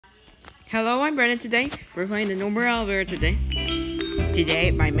Hello, I'm Brennan. Today we're playing the No More Elevator today.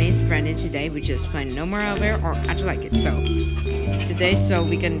 My name's Brennan. Today we just playing No More Elevator, or I just like it. So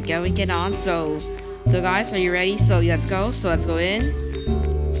we can get on. So guys, are you ready? So let's go. So let's go in.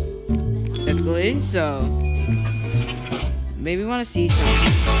 So maybe we want to see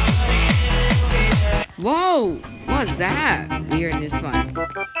something. Whoa! What's that? Weirdness one.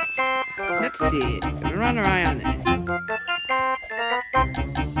 Let's see. Run around on it.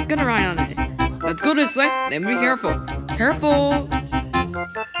 Gonna ride on it. Let's go this way. Then be careful. Careful!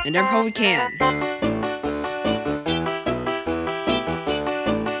 And every we can.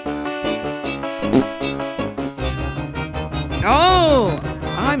 Oh!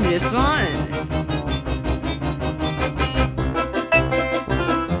 I missed one.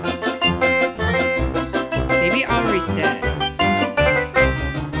 Maybe I'll reset.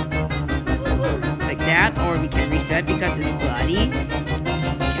 Like that, or we can reset because it's bloody.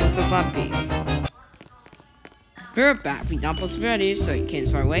 So fluffy. We're back. We not possibility, so you can't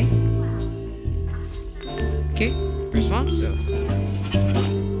far away. Okay, first one. So here we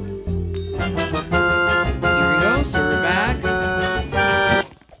go. So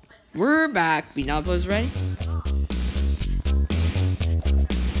we're back. We not ready.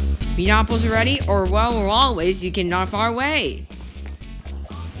 We not ready, or well, we're always. You cannot far away.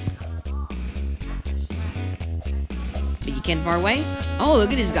 But you can't far away. Oh,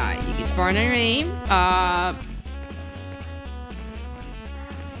 look at this guy. You can fart in your name. I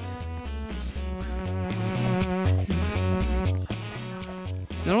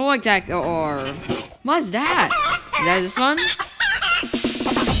don't like that. Or what's that? Is that this one?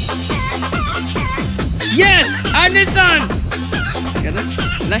 Yes, I'm this one.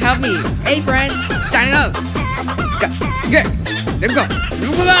 Gonna help me. Hey, friends, standing up. Get. Let me go.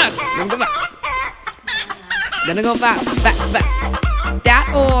 Gonna go fast.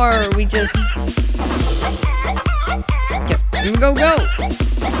 That or we just go.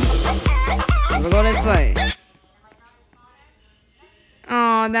 We'll go this way.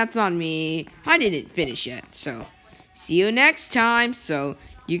 Oh, that's on me. I didn't finish yet. So see you next time. So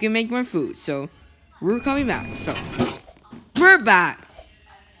you can make more food. So we're coming back. So we're back.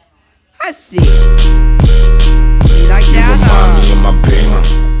 Let's see. You like that?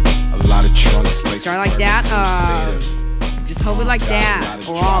 A lot of trunks. Start like that. Just hold it like that.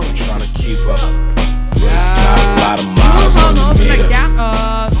 Or always. Trying to keep up. A lot of miles on the meter. Like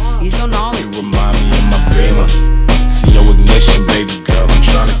that. He's so knowledge. You remind me of my Beamer. See your ignition, baby girl. I'm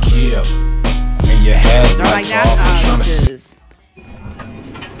trying to keep up. And your head start like that.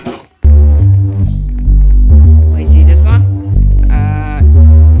 Wait, see this one?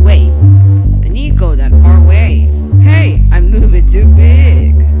 Wait. I need to go that far away. Hey, I'm moving too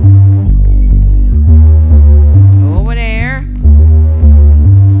big. Over there.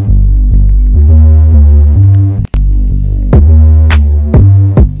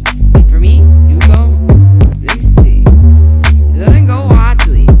 Wait for me. You go. Let me see. It doesn't go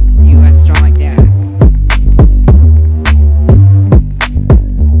actually. You got strong like that.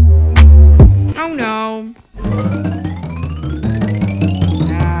 Oh no.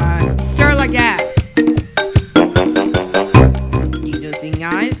 Start like that. You just see,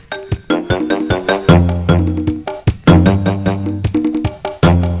 guys.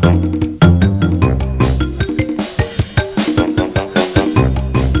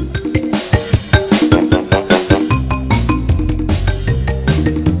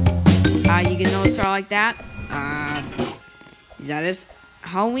 You can know start like that. Is that his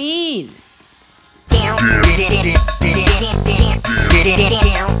Halloween? That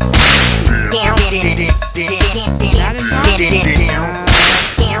is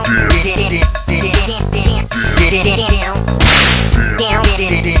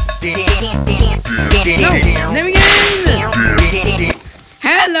no, let me get in.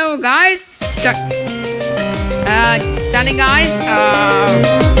 Hello, guys. Stunning guys.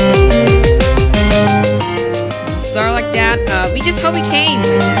 Start like that. We just hope we came.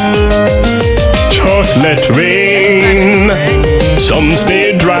 Chocolate rain. Some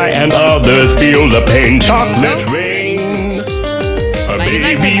stay dry and others feel the pain. Chocolate rain. A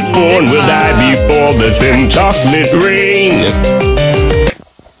baby born will die before the sin. Chocolate rain.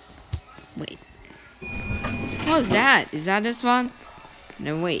 Wait. What was that? Is that this one?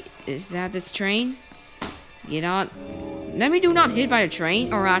 No, wait. Is that this train? You know, let me do not hit by the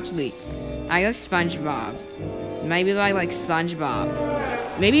train, or actually, I like SpongeBob. Maybe like SpongeBob.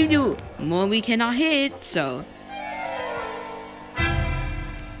 Maybe do more we cannot hit, so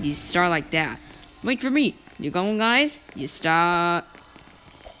you start like that. Wait for me. You going, guys? You start.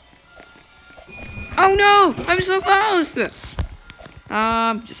 Oh no! I'm so close!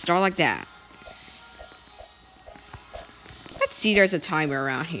 Just start like that. Let's see, there's a timer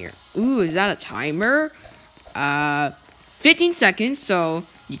around here. Ooh, is that a timer? 15 seconds, so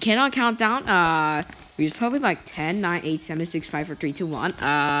you cannot count down. We just hold it like 10, 9, 8, 7, 6, 5, 4, 3, 2, 1.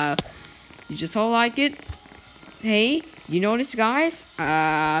 You just hold like it. Hey, you notice, guys?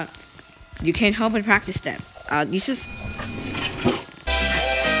 You can't help but practice them. You just...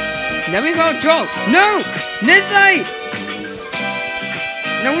 Let me control. No! This side!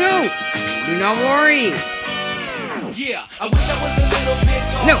 No, no! Do not worry. Yeah, I wish I was a little bit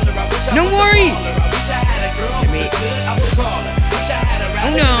taller. No, don't worry.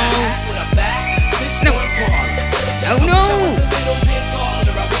 Oh no. No. Oh no.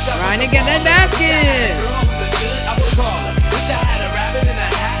 Trying to get that basket.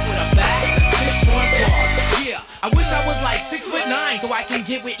 I wish I was like 6'9" so I can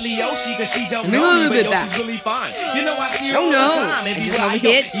get with Leoshi, cause she don't know me, but Yoshi's really fine. You know I see her all the time, and be like,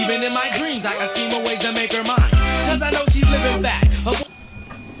 yo, even in my dreams I can scheme of ways to make her mine, cause I know she's living back.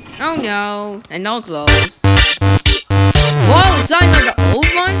 Oh no, and no clothes. Whoa, it sounds like an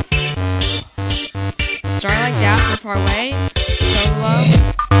old one. Start like that from far away, so low.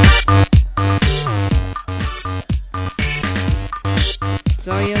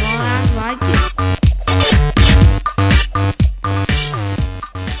 So you won't act like it.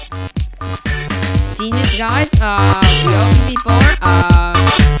 Seen this, guys? We opened before.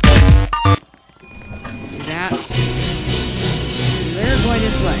 That. We're going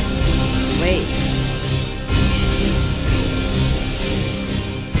this way. Wait.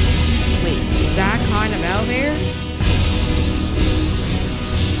 Wait, is that kind of elevator?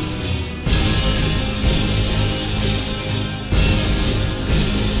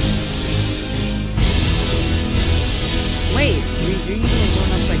 Wait, are you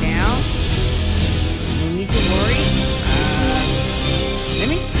going upside down? No need to worry. Let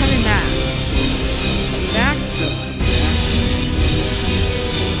me just come back. Come back, so come back.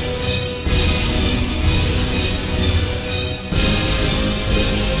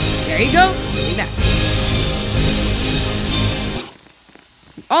 There you go. Coming back.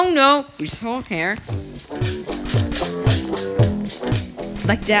 Oh no, your whole hair.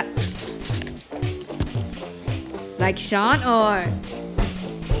 Like that. Like Sean or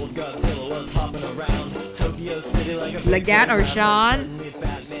like that or Sean?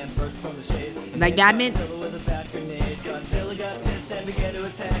 Like Batman?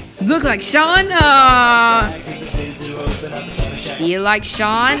 Look like Sean? Do you like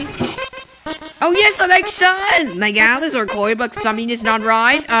Sean? Oh yes, I like Sean! Like Alice or Koi, but something is not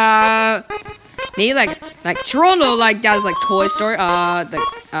right. Maybe like Toronto, like that was like Toy Story,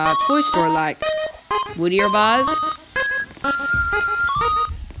 Toy Story, like Woody or Buzz.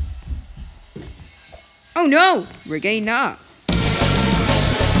 Oh no! We're getting up.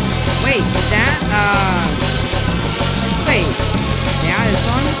 Wait, is that, wait. Yeah, this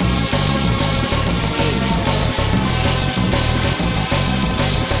one?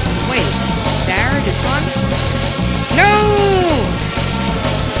 Wait. There, this one? No!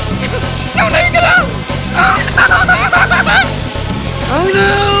 No, let me get out! Oh no!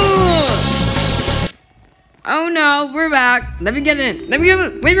 Oh no, we're back. Let me get in. Let me get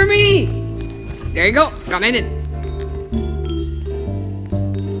in. Wait for me! There you go. Got in it.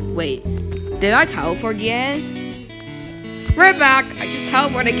 Wait, did I teleport again? We're back. I just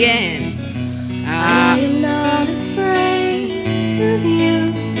teleported again. I am not afraid of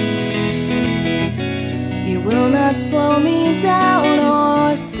you. You will not slow me down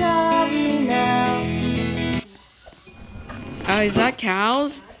or stop me now. Oh, is that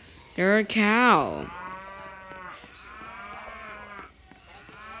cows? They're a cow.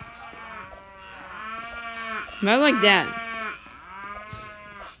 Not like that.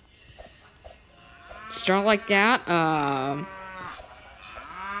 Start like that.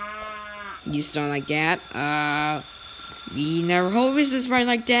 You start like that. We never hold business right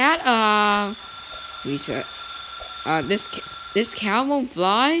like that. We said, this cow won't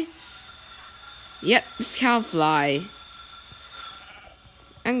fly. Yep, this cow fly.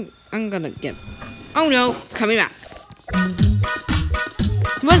 I'm gonna get. Oh no, coming back.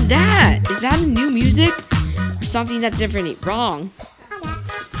 What's that? Is that new music? Or something that's differently wrong?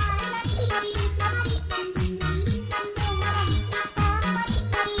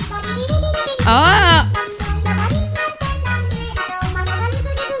 Ah!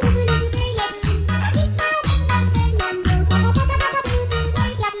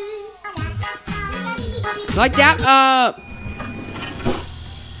 Like that,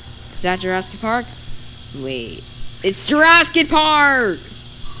 is that Jurassic Park? Wait, it's Jurassic Park!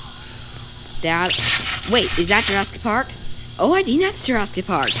 Wait, is that Jurassic Park? Oh, I think that's Jurassic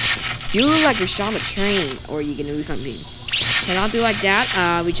Park. You look like you're shot on a train, or you can do something. Cannot do like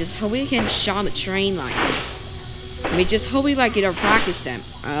that. We just hope we can shot on the train line. We just hope we like get our practice them.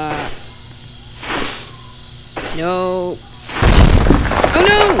 No. Oh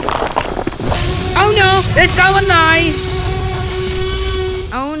no! Oh no! There's someone die!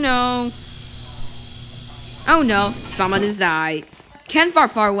 Oh no. Oh no, someone has died. Ken far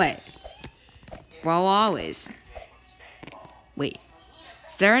away. Well, always. Wait,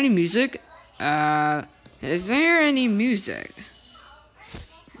 is there any music? Is there any music?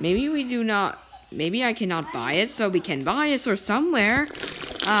 Maybe we do not. Maybe I cannot buy it, so we can buy it or somewhere.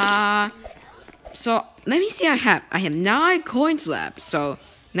 So let me see. I have 9 coins left. So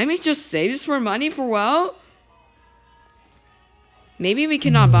let me just save this for money for well. Maybe we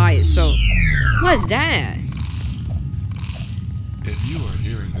cannot buy it. So what's that? If you are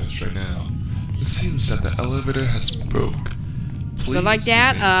hearing this right now, it seems that the elevator has broke. Please But like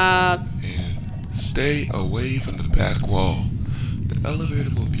that, and stay away from the back wall. The elevator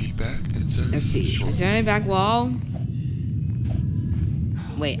will be back in service. let's see. shortly. Is there any back wall?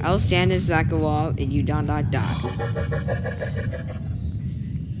 Wait, I'll stand in this back wall and you don't die.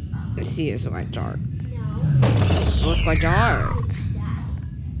 Let's see, it's quite dark. Oh, it's quite dark.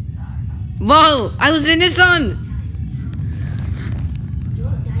 Whoa! I was in the sun!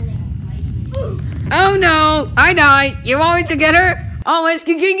 Oh no! I died! You want me to get her? Always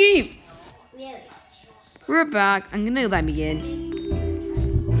Kinky! We're back. I'm gonna let me in.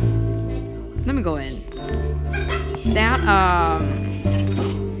 Let me go in. That,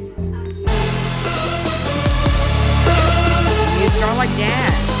 you start like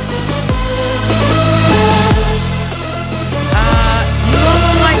that. You don't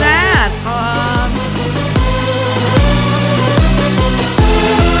look like that.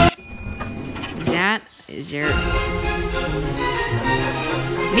 Is there?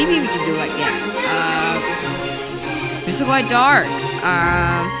 Maybe we can do like that. It's quite dark.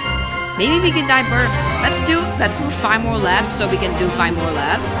 Maybe we can die for. Let's do 5 more left, so we can do 5 more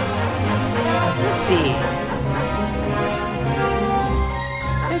left. Let's see.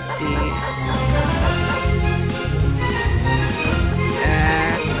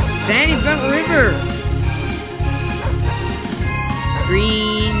 Sandy Front River.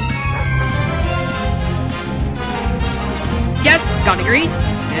 Green. Yes, got a green.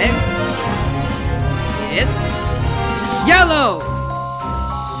 Okay. Yes. Yellow.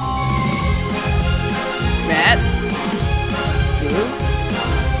 Red. Blue.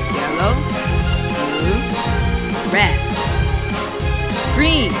 Yellow. Blue. Red.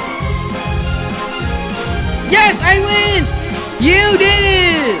 Green. Yes, I win! You did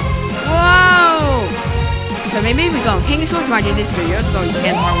it! Wow! So maybe we go ping so much in this video so you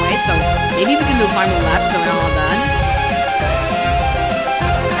get more ways. So maybe we can do 5 more laps so we're all done.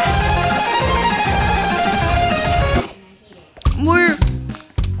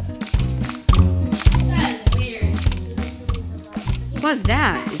 What's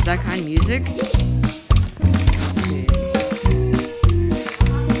that? Is that kind of music? Let's see.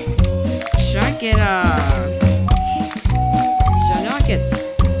 Should I get Should I get?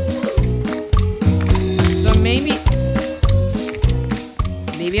 So maybe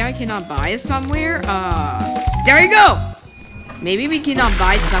I cannot buy it somewhere. There you go. Maybe we cannot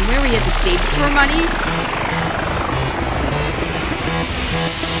buy it somewhere. We have to save for money.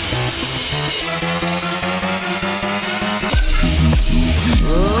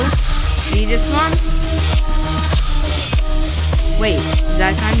 See this one? Wait, is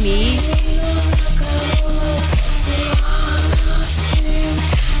that kind of me?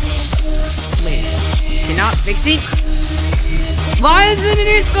 Wait, cannot fix it? Why isn't it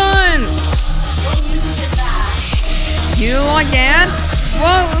this one? You don't like that?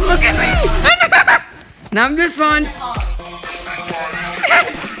 Whoa, look at me! Not this one.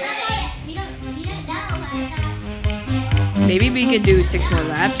 Maybe we could do 6 more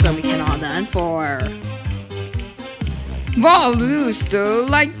laps so we can all done for Volusto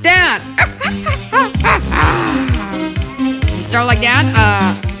like that. You start like that.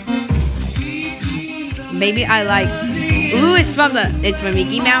 Maybe I like. Ooh, it's from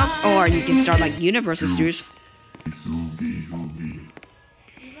Mickey Mouse, or you can start like Universal Studios.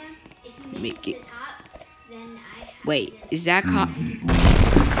 Mickey. Wait, is that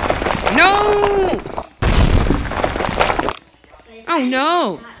No! Oh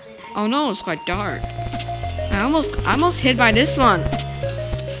no! Oh no, it's quite dark. I almost hit by this one.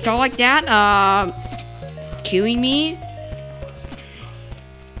 Start like that, queuing me.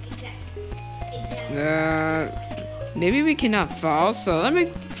 Maybe we cannot fall, so let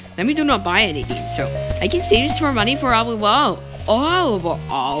let me do not buy anything. So I can save this for money for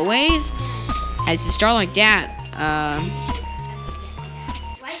always. As to start like that.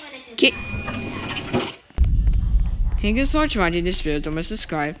 Okay. Thank you so much for watching this video. Don't forget to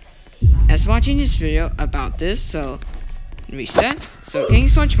subscribe. As watching this video about this, so reset. So thank you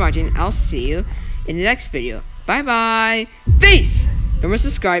so much for watching. I'll see you in the next video. Bye bye. Peace. Don't forget to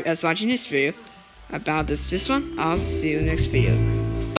subscribe as watching this video about this one. I'll see you in the next video.